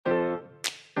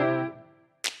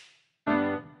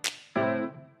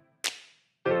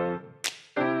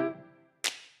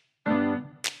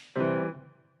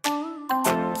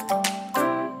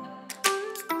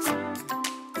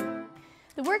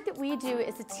work that we do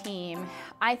as a team,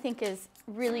 I think, is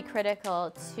really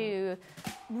critical to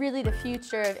really the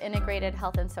future of integrated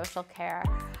health and social care.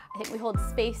 I think we hold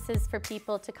spaces for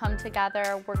people to come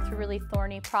together, work through really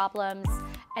thorny problems,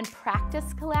 and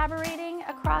practice collaborating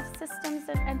across systems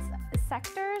and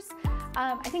sectors.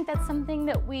 I think that's something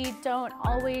that we don't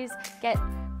always get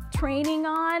training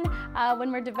on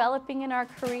when we're developing in our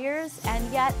careers,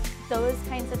 and yet those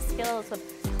kinds of skills with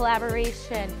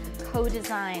collaboration,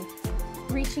 co-design,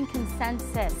 reaching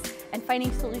consensus, and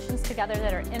finding solutions together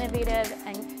that are innovative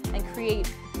and create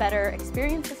better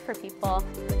experiences for people.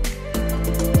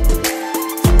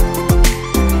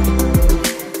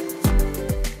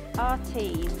 Our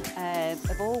team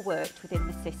have all worked within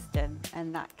the system,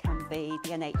 and that can be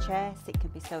the NHS, it can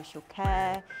be social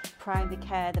care, primary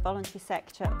care, the voluntary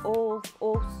sector,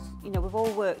 we've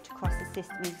all worked across the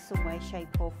system in some way,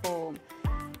 shape or form.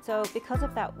 So because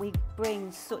of that, we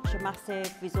bring such a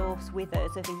massive resource with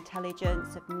us of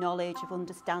intelligence, of knowledge, of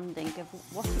understanding of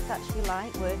what it's actually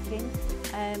like working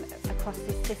across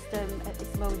this system at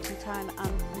this moment in time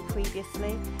and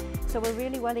previously. So we're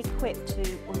really well equipped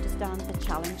to understand the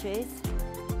challenges.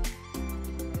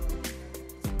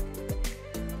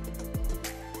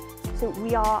 So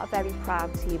we are a very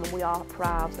proud team, and we are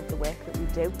proud of the work that we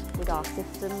do with our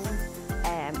systems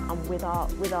and with our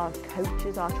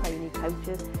coaches, our trainee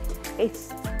coaches.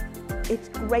 It's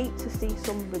great to see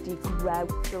somebody grow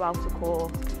throughout a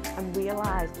course and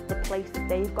realise the place that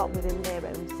they've got within their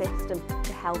own system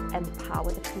to help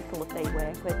empower the people that they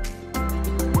work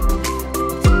with.